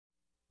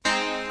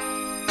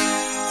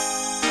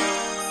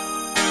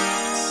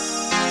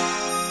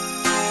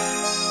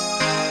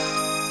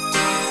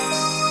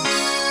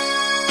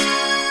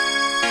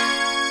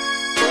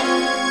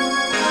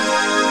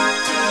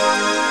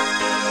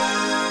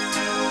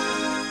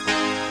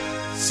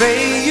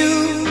Say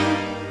you,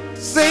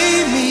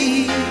 say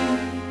me,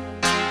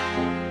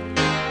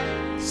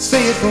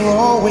 say it for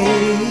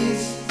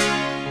always.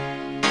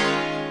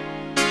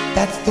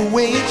 That's the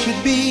way it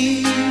should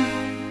be.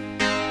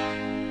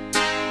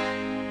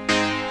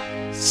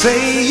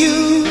 Say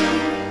you,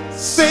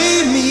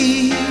 say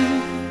me,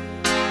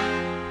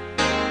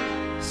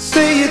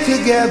 say it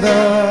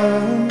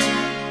together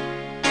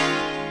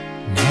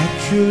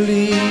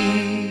naturally.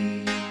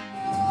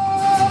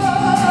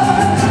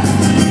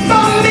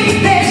 For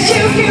me, there's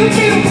you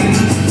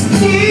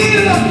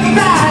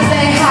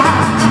rising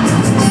high.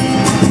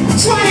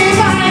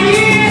 25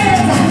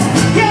 years,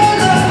 you're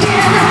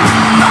looking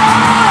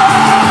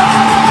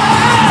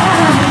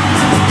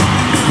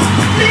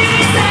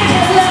please say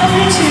you love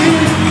me too.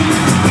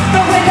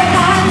 The way that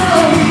I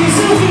love you,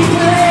 so we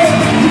play.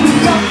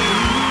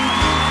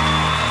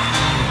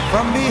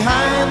 From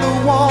behind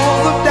the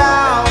walls of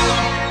doubt,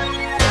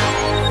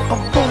 a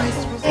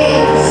voice was.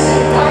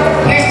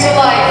 Here's to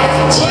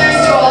life. Cheers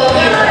to all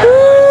of you.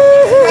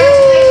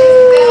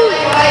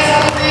 Congratulations, Valley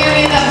High School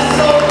reunion. I'm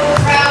so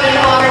proud and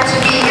honored to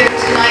be here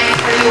tonight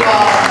for you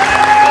all.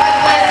 God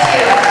bless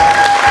you.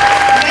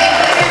 May you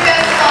live your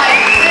best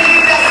life. Live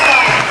your best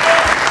life.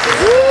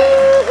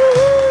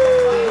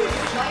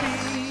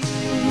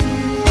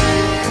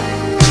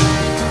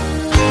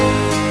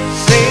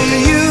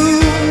 Say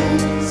you,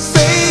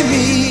 say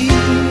me,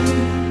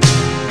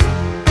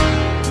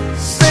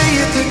 say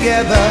it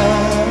together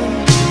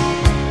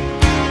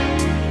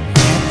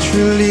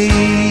naturally.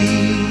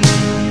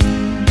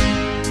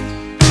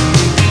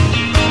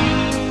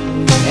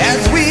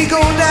 As we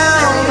go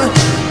down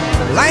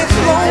life's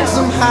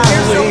lonesome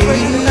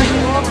highway,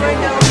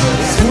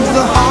 seems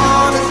the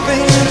hardest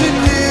thing to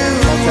do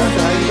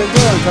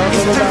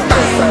is to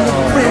find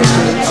a friend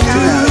or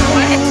two.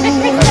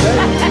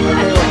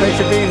 Thanks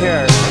for being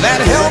here. That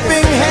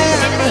helping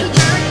hand,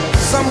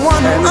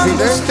 someone who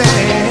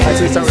understands. I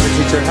see start with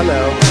the teacher.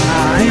 Hello.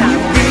 When you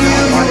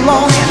feel you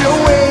lost your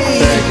way,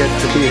 Very good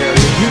to be here.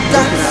 you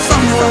got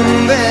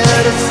someone there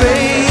to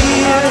say,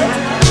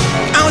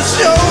 I'll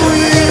show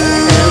you.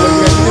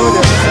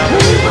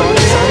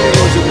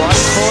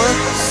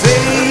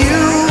 Say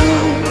you,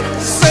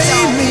 say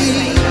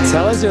me.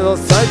 Tell us your little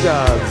side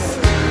jobs.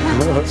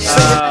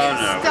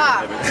 Stop.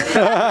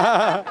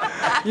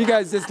 You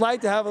guys just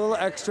like to have a little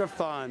extra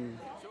fun.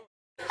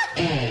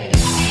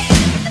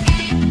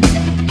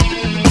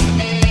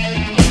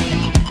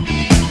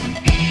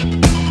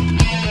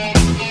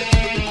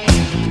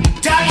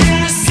 Dark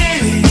in the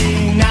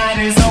city, night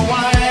is a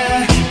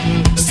wire.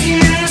 Steam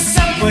in the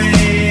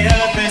subway,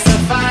 earth is a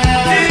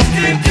fire.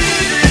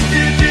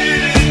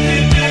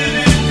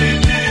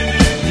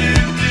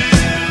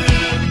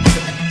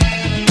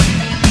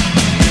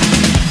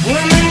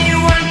 Woman, you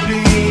want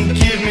me,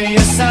 give me a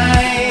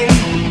sign.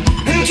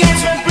 And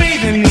catch my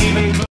breathing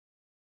even closer.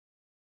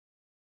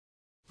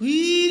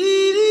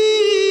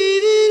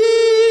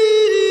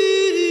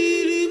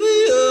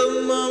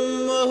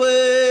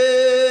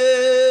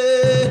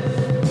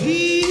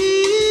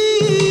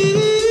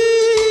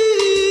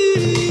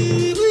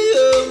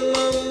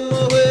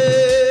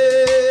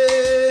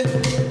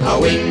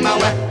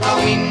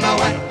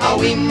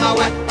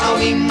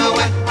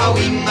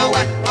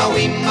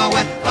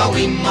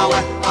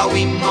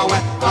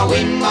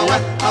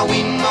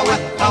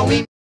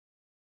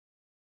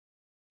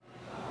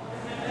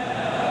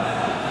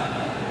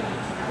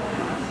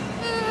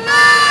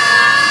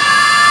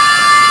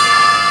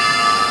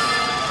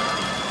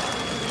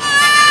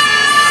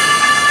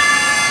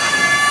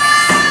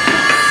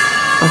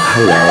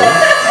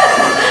 Hello.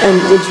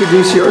 And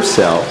introduce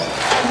yourself.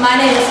 My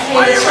name is Kate.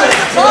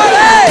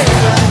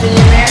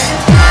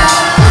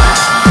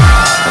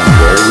 And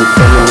where are you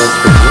from in West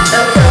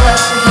Virginia?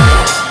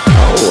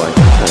 Oh, I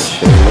thought I was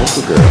showing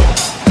local girl.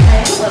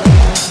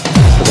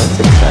 So that's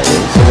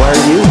exciting. So why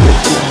are you here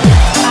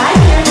tonight? I'm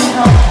here to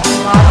help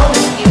model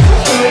this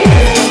beautiful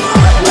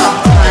area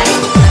off tonight.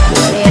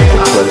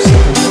 Get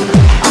closer.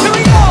 Here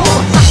we go!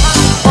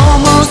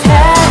 Almost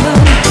heaven,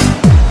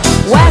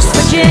 West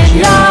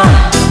Virginia,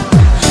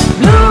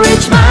 Blue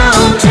Ridge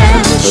Mountain,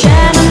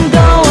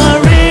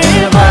 Shenandoah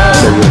River.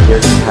 So you're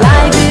here to have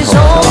Life is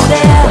old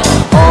there,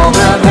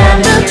 older than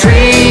the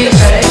trees,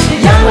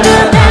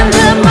 younger than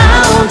the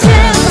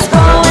mountains,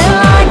 flowing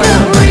like a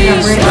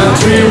breeze.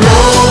 Country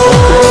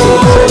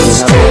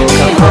roads take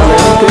me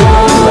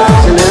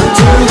home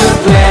to the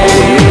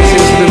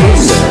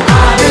place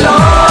I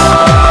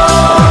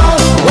belong.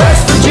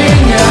 West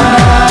Virginia,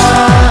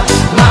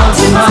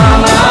 Mountain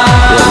Mama,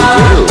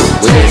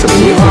 we need some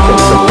music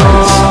and some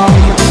lights.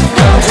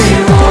 country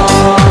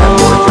road. And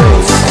more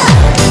drinks.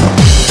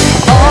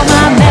 All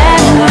my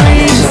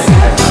memories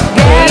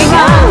get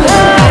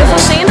longer.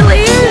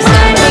 Chandeliers,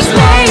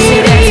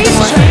 ladies,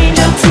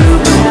 stranger to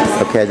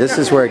Okay, this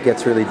is where it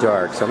gets really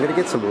dark, so I'm going to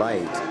get some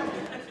light.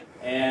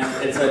 And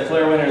it's a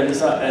clear winner in this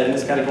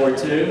category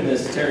too.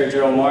 This is Terry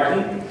Gerald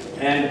Martin.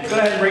 And go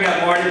ahead and bring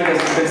out Martin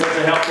because he's been such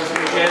a help this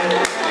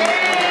weekend.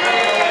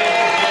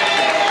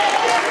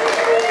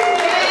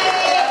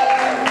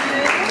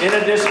 In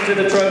addition to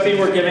the trophy,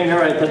 we're giving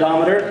her a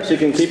pedometer. She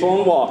can keep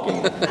on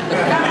walking. What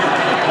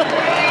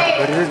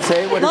does it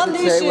say? What does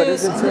it say? What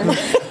does it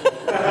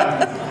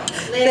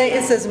say?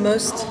 It says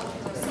most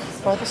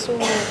farthest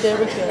away. There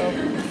we go.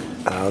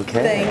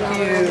 Okay. Thank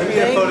you. Let me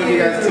get a photo of you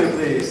guys too,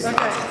 please.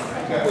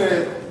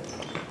 Okay.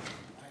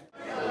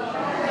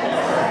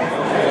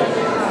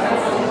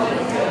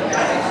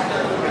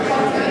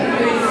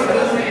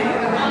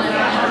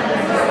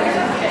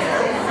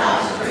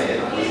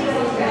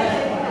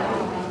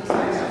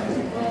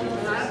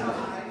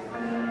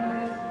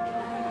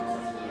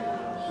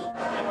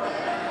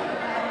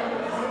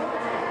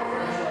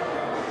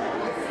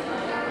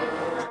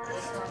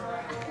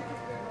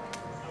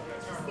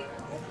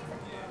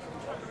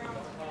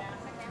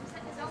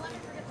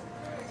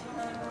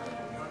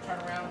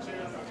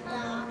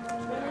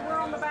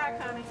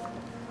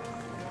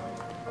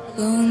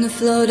 On the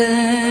floating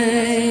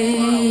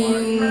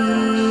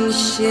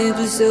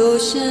shipless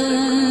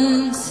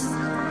oceans,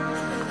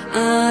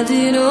 I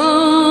did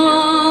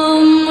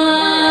all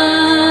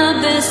my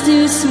best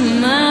to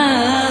smile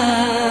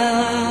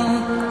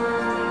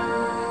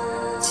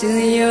till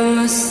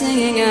your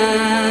singing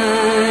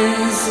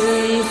eyes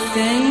and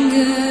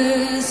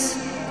fingers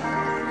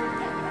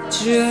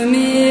drew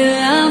me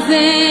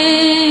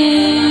laughing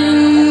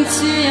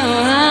to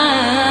your eyes,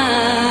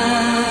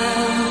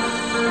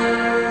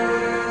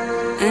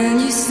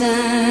 and you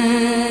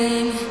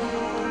sang,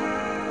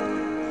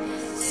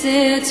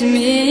 said to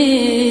me,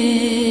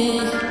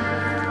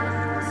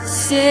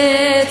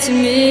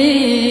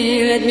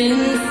 let me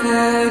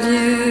unfold you.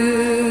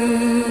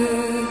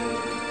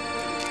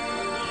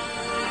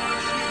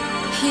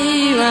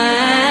 Here I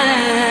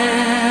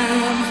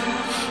am,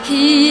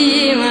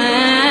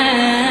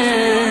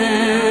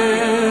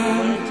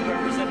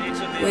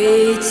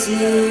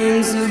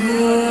 waiting to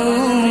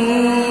hold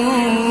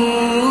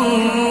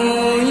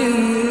you.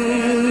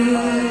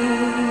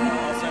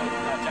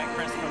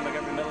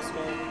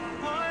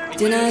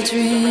 Did I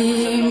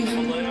dream?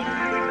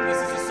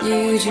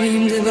 You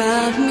dreamed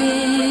about me.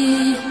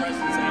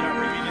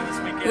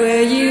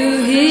 Were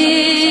you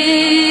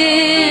here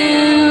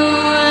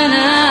when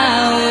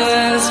I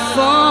was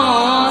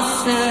for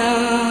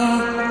sale?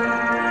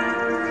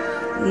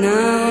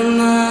 Now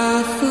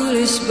my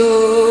foolish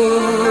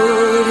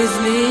boat is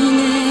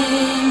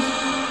leaning,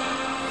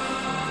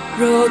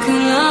 broken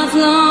love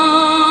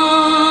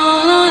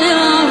on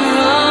your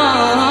rock.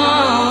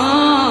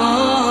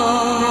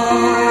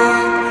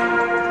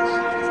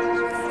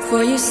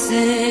 For you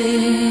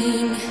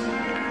sing,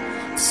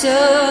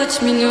 touch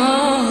me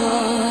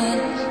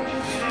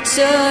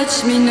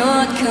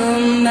not,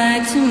 come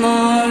back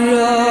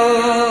tomorrow.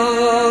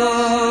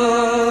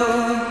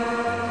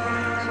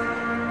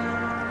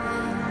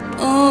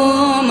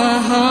 Oh my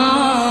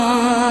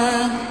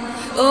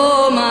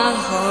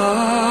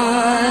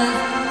heart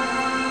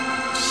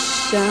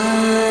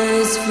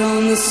shines from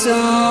the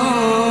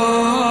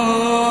sorrow.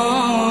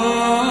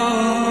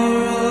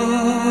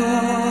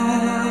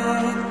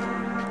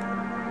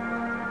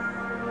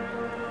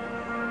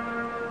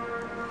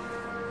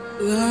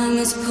 Well, I'm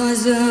as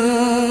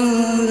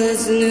puzzled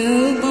as a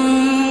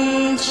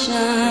newborn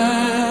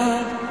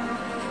child.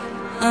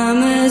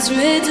 I'm as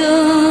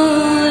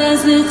riddled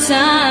as the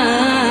tide.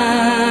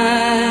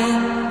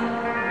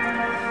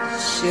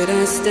 Should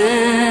I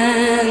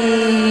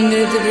stand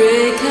with the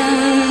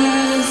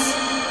breakers,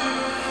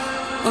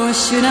 or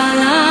should I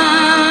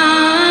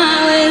lie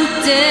with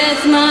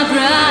death, my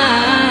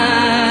bride?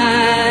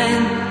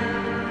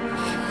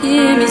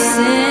 Hear me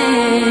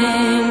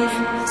sing,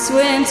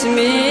 swim to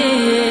me,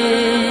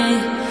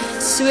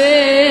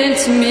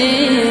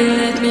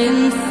 let me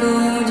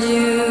unfold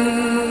you.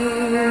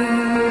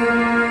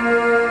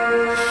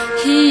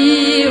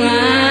 Here I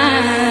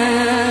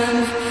am,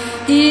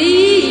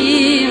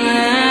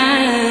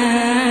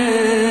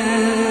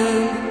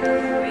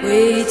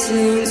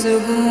 waiting to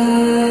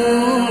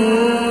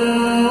hold